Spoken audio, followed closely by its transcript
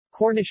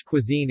Cornish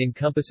cuisine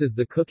encompasses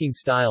the cooking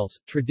styles,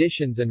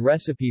 traditions and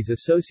recipes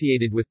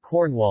associated with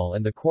Cornwall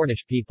and the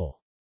Cornish people.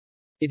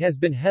 It has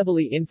been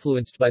heavily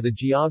influenced by the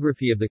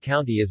geography of the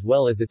county as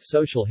well as its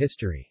social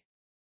history.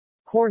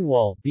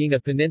 Cornwall, being a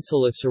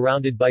peninsula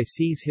surrounded by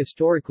seas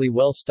historically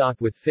well stocked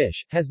with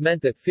fish, has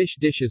meant that fish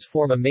dishes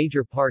form a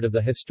major part of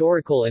the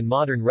historical and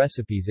modern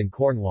recipes in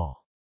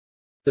Cornwall.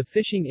 The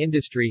fishing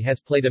industry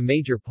has played a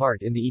major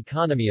part in the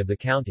economy of the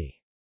county.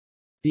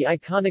 The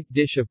iconic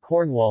dish of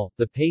Cornwall,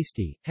 the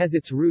pasty, has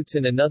its roots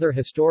in another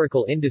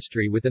historical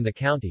industry within the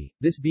county,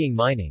 this being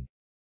mining.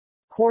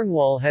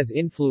 Cornwall has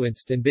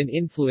influenced and been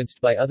influenced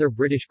by other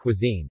British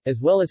cuisine, as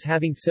well as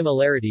having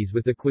similarities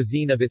with the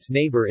cuisine of its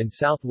neighbour in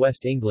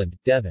southwest England,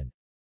 Devon.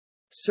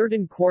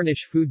 Certain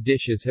Cornish food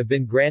dishes have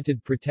been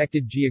granted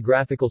protected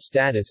geographical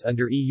status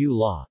under EU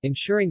law,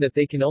 ensuring that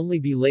they can only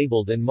be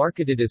labelled and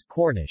marketed as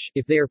Cornish,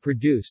 if they are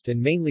produced and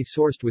mainly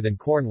sourced within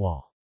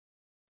Cornwall.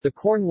 The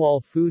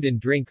Cornwall Food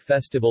and Drink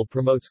Festival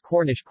promotes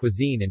Cornish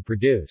cuisine and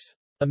produce.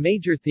 A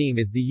major theme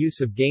is the use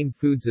of game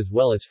foods as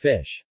well as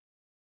fish.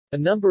 A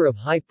number of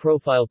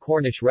high-profile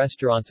Cornish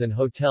restaurants and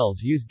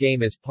hotels use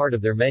game as part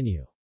of their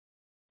menu.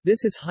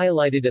 This is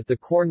highlighted at the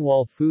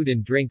Cornwall Food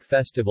and Drink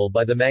Festival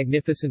by the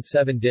Magnificent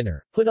Seven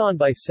dinner, put on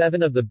by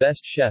 7 of the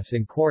best chefs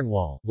in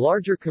Cornwall.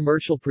 Larger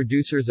commercial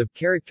producers of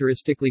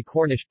characteristically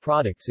Cornish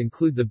products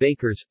include the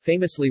bakers,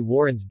 famously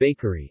Warren's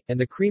Bakery, and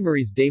the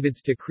creameries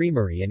Davidstow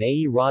Creamery and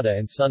A.E. Rada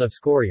and Son of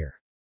Scourier.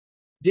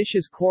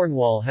 Dishes.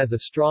 Cornwall has a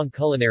strong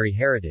culinary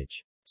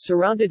heritage.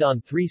 Surrounded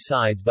on 3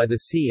 sides by the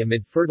sea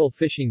amid fertile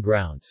fishing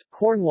grounds,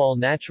 Cornwall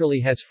naturally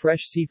has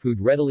fresh seafood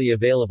readily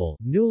available.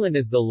 Newlyn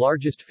is the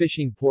largest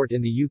fishing port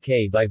in the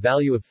UK by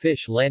value of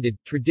fish landed.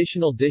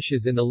 Traditional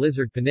dishes in the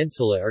Lizard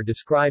Peninsula are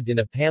described in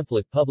a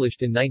pamphlet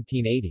published in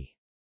 1980.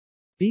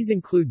 These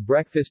include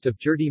breakfast of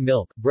dirty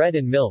milk, bread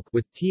and milk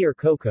with tea or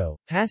cocoa,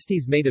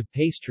 pasties made of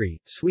pastry,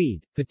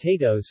 swede,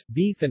 potatoes,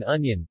 beef and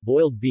onion,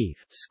 boiled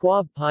beef,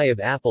 squab pie of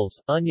apples,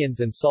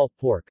 onions and salt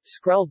pork,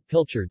 scrawled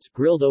pilchards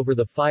grilled over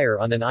the fire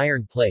on an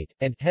iron plate,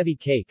 and heavy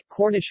cake.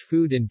 Cornish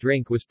food and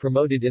drink was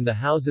promoted in the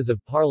Houses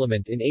of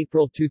Parliament in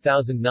April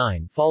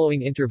 2009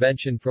 following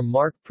intervention from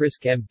Mark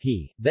Prisk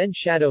MP, then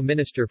Shadow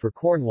Minister for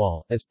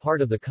Cornwall, as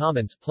part of the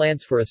Commons'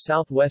 plans for a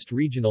Southwest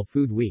Regional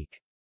Food Week.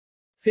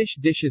 Fish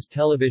dishes.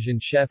 Television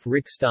chef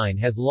Rick Stein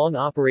has long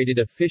operated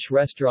a fish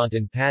restaurant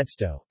in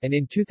Padstow, and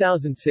in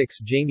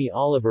 2006 Jamie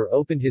Oliver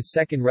opened his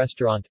second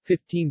restaurant,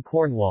 15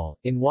 Cornwall,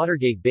 in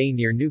Watergate Bay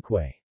near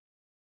Newquay.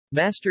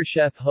 Master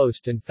chef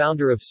host and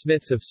founder of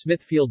Smith's of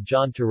Smithfield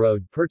John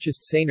Turode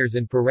purchased Sainers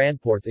in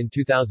Perranporth in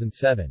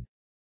 2007.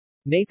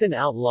 Nathan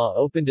Outlaw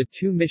opened a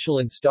 2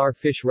 Michelin star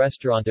fish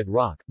restaurant at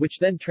Rock, which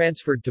then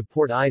transferred to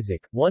Port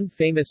Isaac. One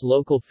famous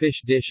local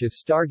fish dish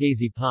is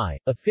stargazy pie,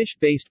 a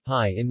fish-based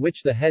pie in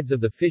which the heads of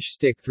the fish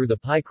stick through the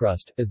pie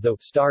crust, as though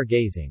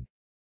stargazing.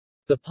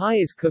 The pie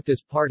is cooked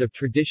as part of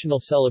traditional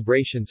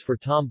celebrations for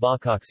Tom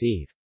Bawcock's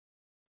Eve.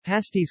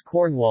 Pasties.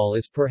 Cornwall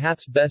is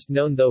perhaps best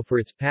known though for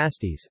its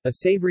pasties, a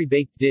savory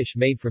baked dish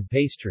made from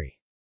pastry.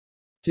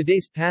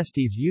 Today's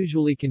pasties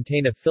usually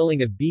contain a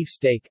filling of beef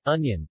steak,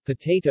 onion,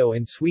 potato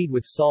and swede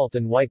with salt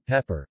and white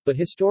pepper, but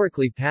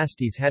historically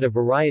pasties had a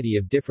variety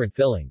of different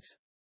fillings.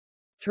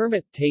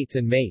 Termit, tates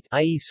and mate,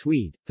 i.e.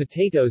 swede,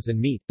 potatoes and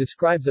meat,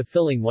 describes a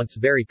filling once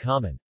very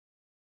common.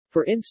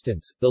 For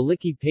instance, the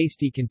licky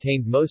pasty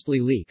contained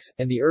mostly leeks,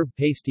 and the herb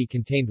pasty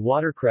contained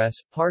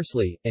watercress,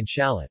 parsley, and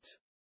shallots.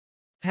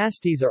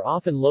 Pasties are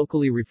often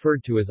locally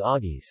referred to as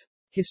oggies.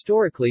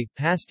 Historically,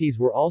 pasties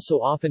were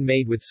also often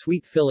made with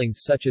sweet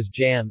fillings such as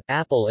jam,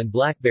 apple and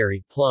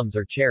blackberry, plums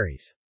or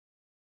cherries.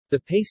 The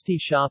Pasty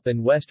Shop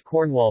and West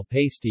Cornwall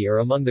Pasty are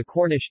among the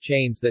Cornish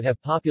chains that have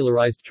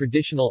popularized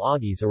traditional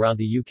oggies around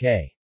the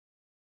UK.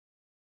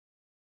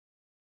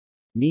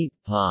 Meat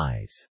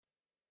pies.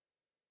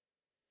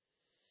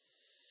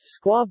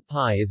 Squab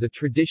pie is a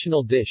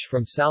traditional dish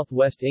from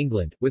southwest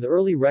England, with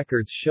early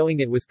records showing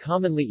it was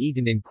commonly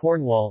eaten in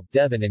Cornwall,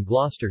 Devon and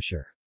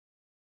Gloucestershire.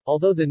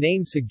 Although the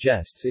name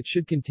suggests it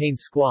should contain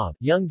squab,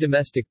 young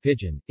domestic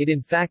pigeon, it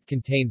in fact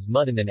contains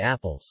mutton and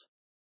apples.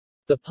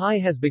 The pie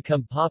has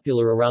become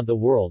popular around the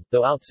world,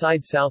 though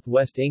outside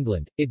southwest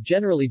England, it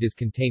generally does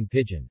contain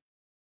pigeon.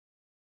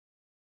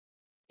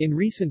 In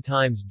recent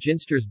times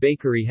Ginster's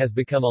Bakery has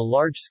become a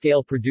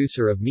large-scale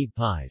producer of meat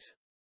pies.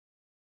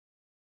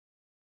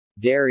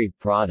 Dairy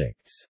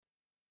products.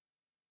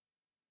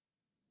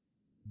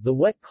 The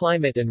wet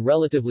climate and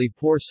relatively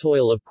poor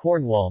soil of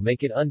Cornwall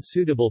make it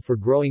unsuitable for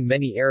growing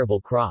many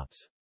arable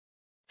crops.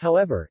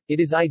 However, it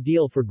is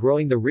ideal for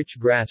growing the rich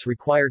grass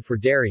required for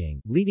dairying,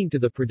 leading to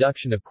the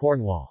production of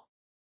Cornwall's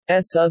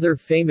other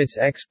famous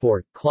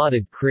export,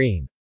 clotted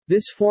cream.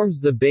 This forms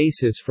the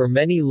basis for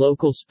many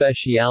local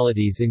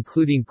specialities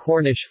including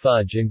Cornish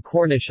fudge and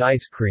Cornish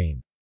ice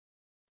cream.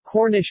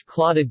 Cornish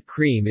clotted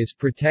cream is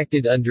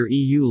protected under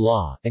EU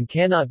law, and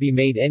cannot be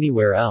made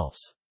anywhere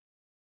else.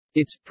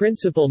 Its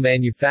principal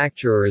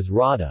manufacturer is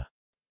Rada,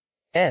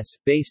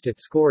 based at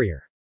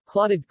Scourier.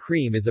 Clotted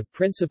cream is a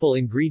principal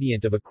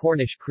ingredient of a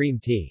Cornish cream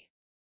tea.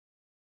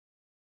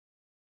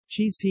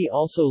 Cheese. See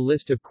also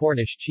List of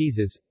Cornish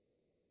cheeses.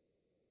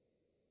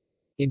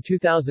 In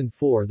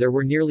 2004 there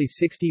were nearly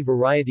 60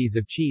 varieties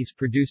of cheese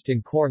produced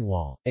in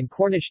Cornwall, and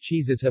Cornish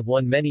cheeses have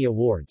won many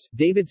awards.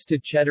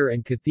 Davidstow Cheddar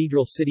and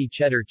Cathedral City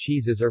Cheddar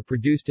cheeses are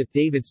produced at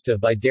Davidstow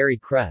by Dairy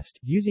Crest,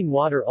 using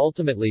water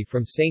ultimately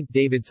from St.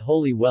 David's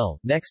Holy Well,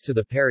 next to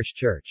the parish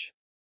church.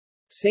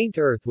 St.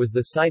 Earth was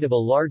the site of a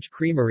large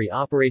creamery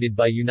operated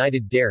by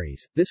United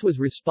Dairies. This was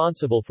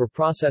responsible for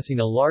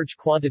processing a large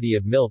quantity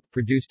of milk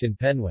produced in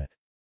Penwith.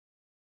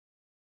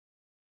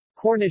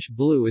 Cornish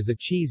Blue is a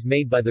cheese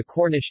made by the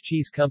Cornish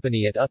Cheese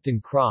Company at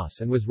Upton Cross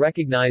and was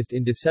recognized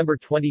in December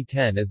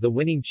 2010 as the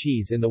winning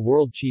cheese in the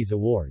World Cheese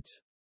Awards.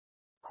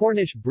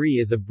 Cornish Brie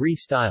is a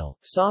Brie-style,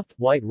 soft,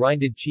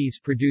 white-rinded cheese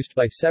produced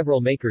by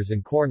several makers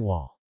in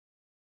Cornwall.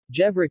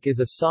 Gevrick is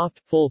a soft,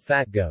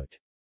 full-fat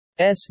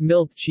goat's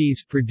milk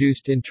cheese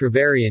produced in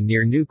Treverian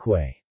near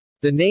Newquay.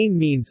 The name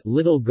means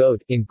little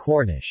goat in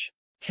Cornish.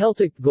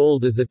 Celtic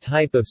Gold is a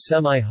type of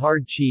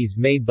semi-hard cheese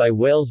made by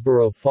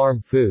Walesborough Farm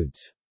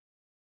Foods.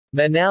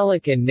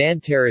 Manalik and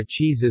Nantara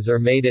cheeses are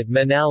made at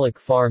Manalik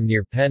Farm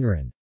near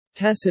Penryn.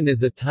 Tesson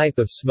is a type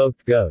of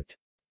smoked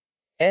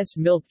goat's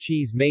milk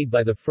cheese made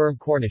by the firm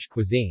Cornish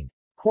Cuisine.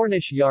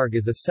 Cornish Yarg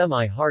is a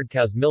semi-hard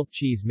cow's milk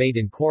cheese made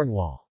in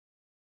Cornwall.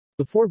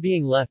 Before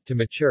being left to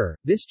mature,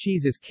 this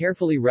cheese is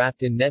carefully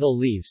wrapped in nettle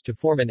leaves to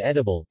form an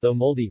edible, though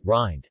moldy,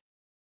 rind.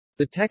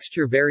 The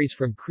texture varies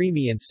from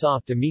creamy and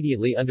soft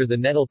immediately under the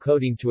nettle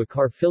coating to a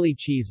Caerphilly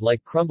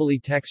cheese-like crumbly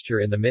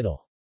texture in the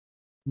middle.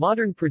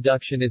 Modern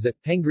production is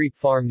at Pengreep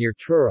Farm near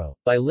Truro,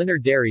 by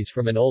Linner Dairies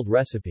from an old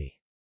recipe.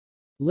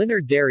 Linner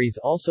Dairies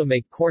also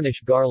make Cornish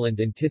Garland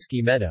and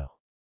Tiskey Meadow.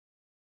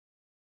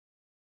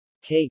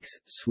 Cakes,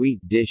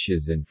 sweet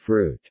dishes and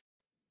fruit.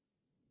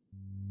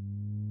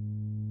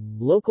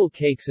 Local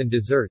cakes and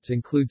desserts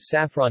include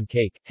saffron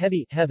cake,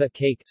 heavy, heva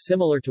cake,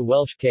 similar to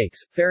Welsh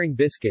cakes, faring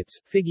biscuits,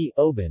 figgy,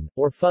 oban,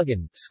 or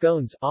fuggan,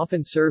 scones,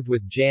 often served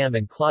with jam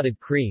and clotted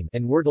cream,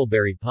 and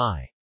whortleberry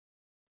pie.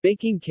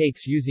 Baking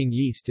cakes using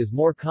yeast is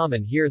more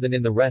common here than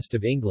in the rest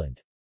of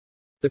England.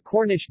 The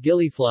Cornish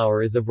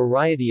gillyflower is a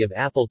variety of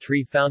apple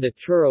tree found at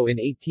Truro in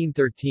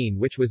 1813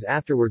 which was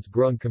afterwards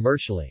grown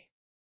commercially.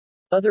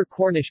 Other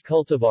Cornish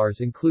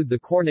cultivars include the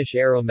Cornish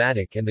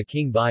aromatic and the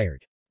King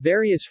Bayard.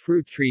 Various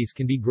fruit trees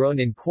can be grown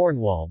in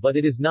Cornwall but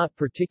it is not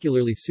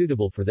particularly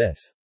suitable for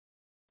this.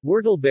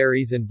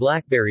 Whortleberries and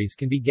blackberries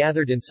can be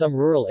gathered in some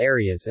rural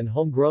areas and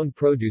homegrown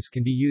produce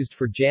can be used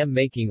for jam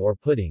making or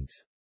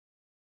puddings.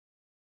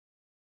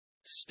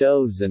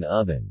 Stoves and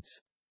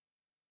ovens.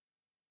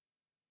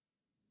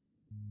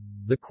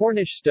 The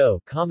Cornish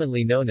stove,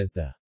 commonly known as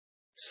the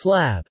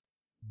slab,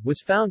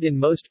 was found in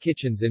most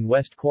kitchens in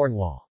West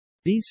Cornwall.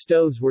 These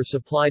stoves were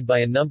supplied by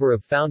a number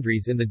of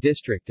foundries in the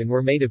district and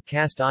were made of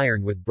cast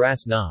iron with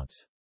brass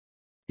knobs.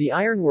 The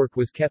ironwork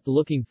was kept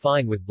looking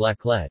fine with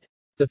blacklead.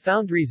 The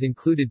foundries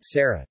included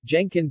Sarah,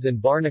 Jenkins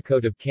and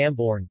Barnacote of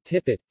Camborne,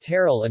 Tippett,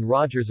 Terrell and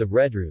Rogers of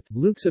Redruth,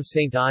 Luke's of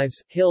St.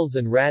 Ives, Hills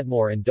and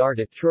Radmore and Dart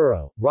at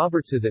Truro,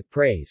 Roberts's at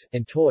Praise,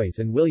 and Toys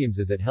and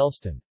Williams's at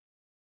Helston.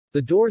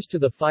 The doors to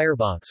the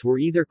firebox were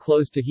either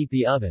closed to heat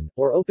the oven,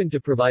 or open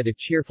to provide a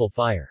cheerful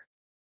fire.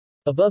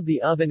 Above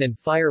the oven and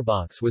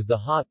firebox was the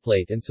hot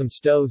plate and some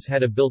stoves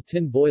had a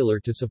built-in boiler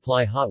to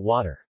supply hot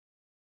water.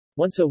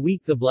 Once a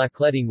week the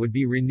blackleading would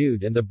be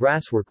renewed and the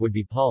brasswork would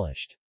be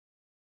polished.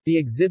 The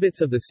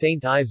exhibits of the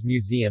St. Ives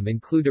Museum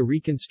include a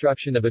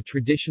reconstruction of a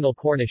traditional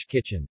Cornish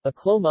kitchen. A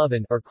clome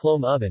oven, or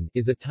clome oven,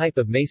 is a type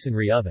of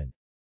masonry oven.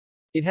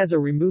 It has a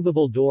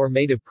removable door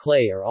made of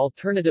clay or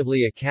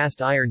alternatively a cast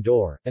iron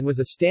door, and was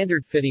a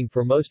standard fitting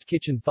for most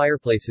kitchen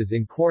fireplaces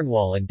in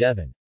Cornwall and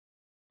Devon.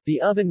 The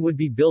oven would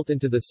be built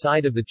into the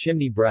side of the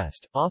chimney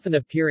breast, often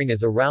appearing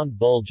as a round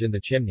bulge in the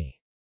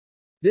chimney.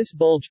 This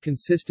bulge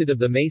consisted of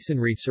the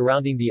masonry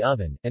surrounding the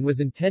oven, and was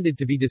intended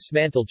to be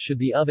dismantled should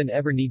the oven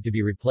ever need to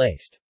be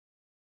replaced.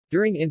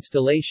 During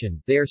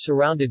installation, they are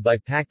surrounded by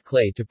packed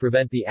clay to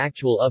prevent the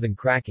actual oven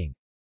cracking.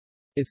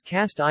 As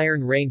cast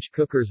iron range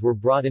cookers were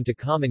brought into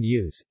common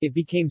use, it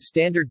became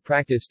standard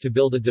practice to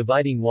build a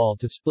dividing wall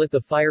to split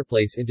the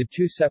fireplace into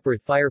two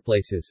separate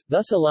fireplaces,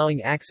 thus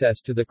allowing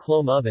access to the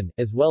clome oven,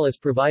 as well as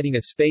providing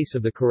a space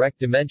of the correct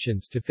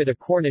dimensions to fit a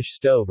Cornish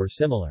stove or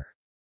similar.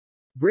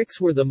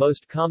 Bricks were the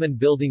most common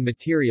building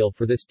material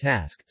for this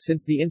task,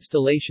 since the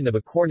installation of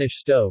a Cornish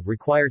stove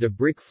required a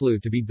brick flue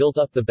to be built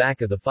up the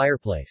back of the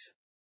fireplace.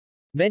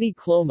 Many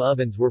clome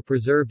ovens were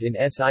preserved in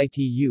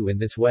situ in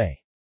this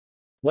way.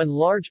 When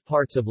large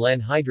parts of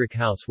Lanhydric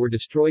House were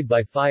destroyed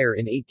by fire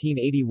in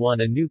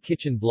 1881, a new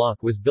kitchen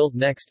block was built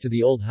next to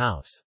the old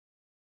house.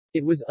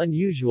 It was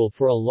unusual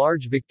for a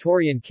large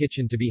Victorian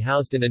kitchen to be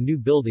housed in a new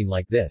building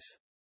like this.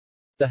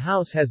 The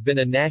house has been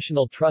a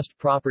National Trust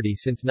property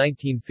since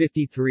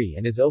 1953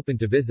 and is open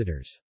to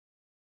visitors.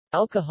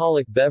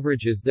 Alcoholic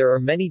beverages. There are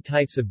many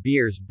types of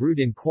beers brewed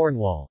in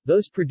Cornwall.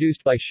 Those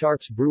produced by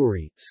Sharp's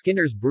Brewery,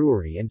 Skinner's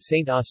Brewery and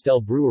St. Austell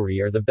Brewery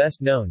are the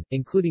best known,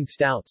 including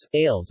stouts,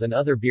 ales and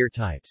other beer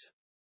types.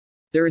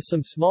 There is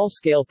some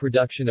small-scale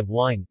production of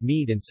wine,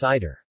 mead and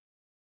cider.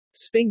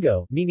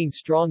 Spingo, meaning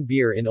strong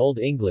beer in Old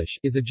English,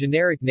 is a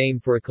generic name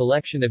for a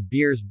collection of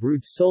beers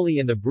brewed solely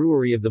in the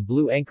brewery of the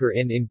Blue Anchor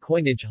Inn in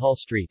Coinage Hall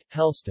Street,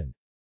 Helston.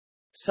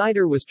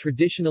 Cider was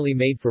traditionally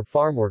made for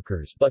farm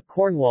workers, but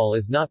Cornwall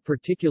is not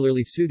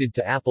particularly suited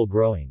to apple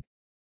growing.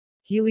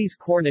 Healy's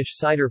Cornish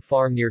Cider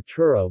Farm near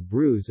Truro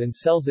brews and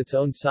sells its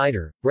own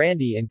cider,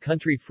 brandy and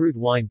country fruit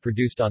wine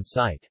produced on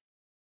site.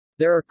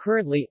 There are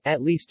currently,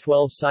 at least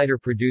 12 cider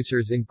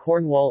producers in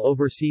Cornwall.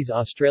 Overseas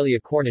Australia.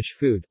 Cornish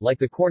food, like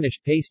the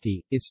Cornish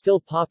pasty, is still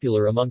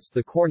popular amongst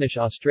the Cornish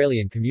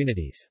Australian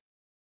communities.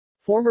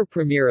 Former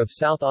Premier of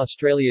South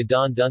Australia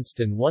Don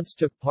Dunstan once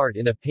took part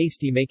in a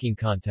pasty-making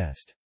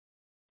contest.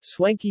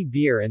 Swanky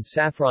beer and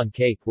saffron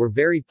cake were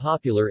very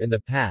popular in the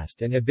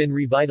past and have been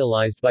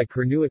revitalized by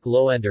Kernuic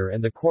Lowender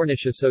and the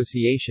Cornish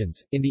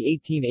associations. In the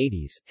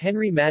 1880s,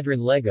 Henry Madron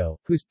Lego,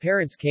 whose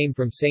parents came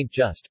from St.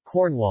 Just,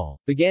 Cornwall,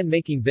 began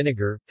making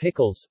vinegar,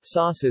 pickles,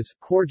 sauces,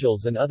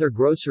 cordials and other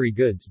grocery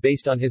goods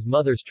based on his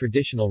mother's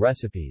traditional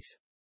recipes.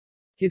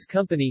 His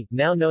company,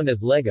 now known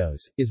as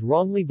Legos, is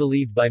wrongly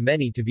believed by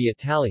many to be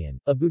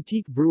Italian. A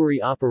boutique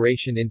brewery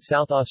operation in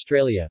South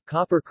Australia,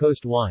 Copper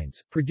Coast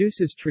Wines,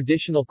 produces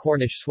traditional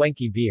Cornish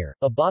swanky beer,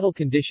 a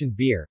bottle-conditioned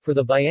beer, for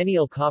the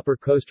biennial Copper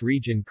Coast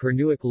region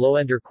Kernuic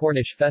Lowender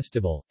Cornish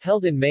Festival,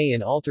 held in May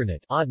in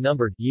alternate,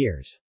 odd-numbered,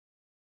 years.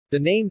 The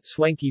name,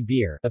 swanky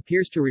beer,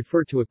 appears to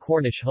refer to a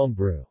Cornish home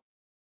brew.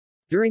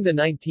 During the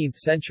 19th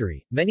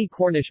century, many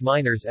Cornish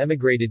miners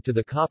emigrated to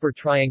the Copper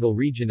Triangle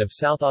region of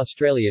South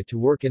Australia to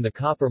work in the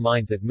copper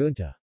mines at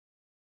Moonta.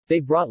 They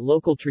brought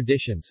local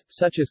traditions,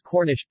 such as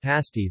Cornish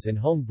pasties and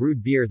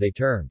home-brewed beer they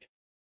termed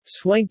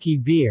swanky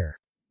beer,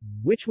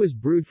 which was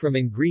brewed from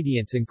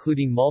ingredients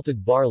including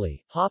malted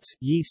barley, hops,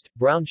 yeast,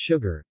 brown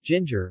sugar,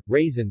 ginger,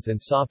 raisins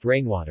and soft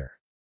rainwater.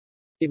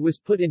 It was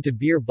put into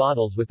beer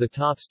bottles with the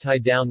tops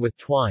tied down with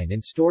twine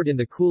and stored in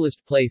the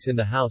coolest place in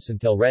the house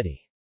until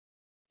ready.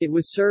 It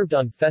was served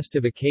on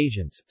festive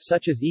occasions,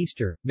 such as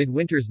Easter,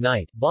 Midwinter's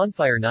Night,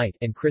 Bonfire Night,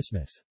 and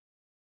Christmas.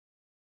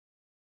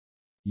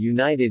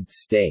 United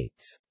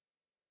States.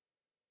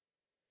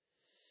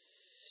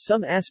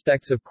 Some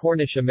aspects of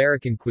Cornish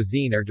American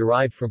cuisine are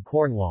derived from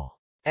Cornwall.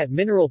 At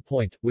Mineral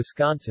Point,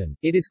 Wisconsin,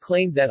 it is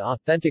claimed that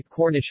authentic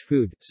Cornish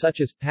food, such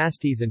as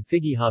pasties and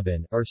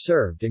figihabin, are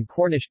served and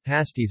Cornish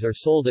pasties are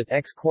sold at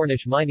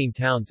ex-Cornish mining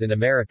towns in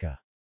America.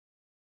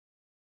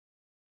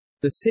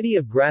 The city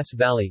of Grass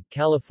Valley,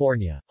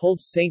 California,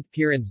 holds St.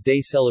 Piran's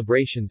Day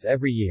celebrations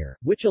every year,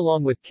 which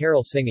along with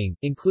carol singing,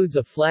 includes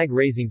a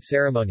flag-raising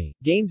ceremony,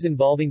 games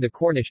involving the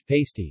Cornish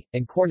pasty,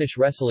 and Cornish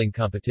wrestling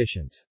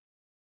competitions.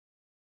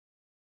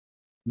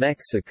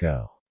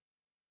 Mexico.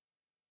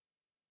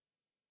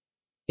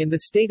 In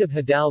the state of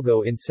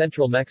Hidalgo in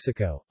central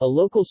Mexico, a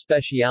local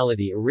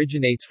specialty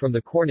originates from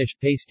the Cornish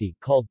pasty,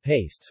 called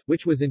pastes,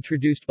 which was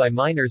introduced by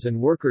miners and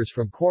workers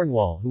from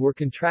Cornwall who were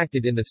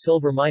contracted in the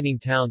silver mining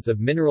towns of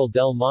Mineral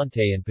del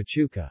Monte and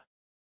Pachuca.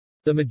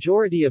 The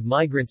majority of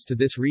migrants to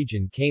this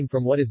region came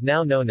from what is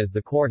now known as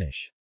the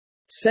Cornish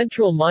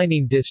Central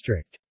Mining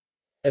District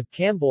of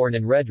Camborne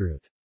and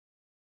Redruth.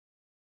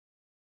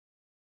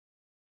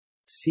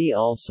 See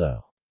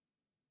also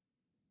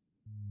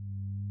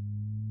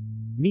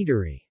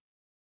Meadery.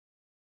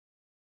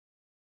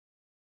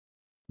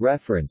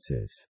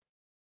 References.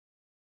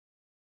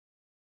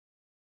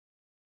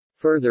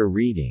 Further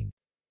reading.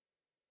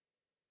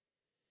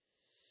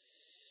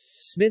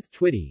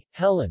 Smith-Twitty,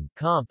 Helen,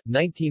 Comp.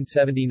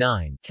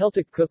 1979,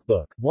 Celtic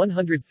Cookbook,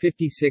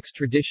 156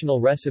 Traditional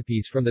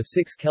Recipes from the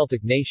Six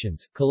Celtic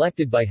Nations,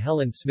 collected by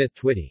Helen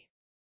Smith-Twitty.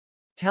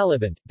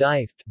 Talibant,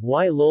 Dyft,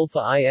 Y.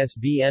 Lolfa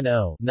ISBN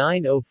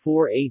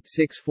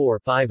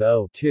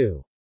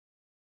 0-90486450-2.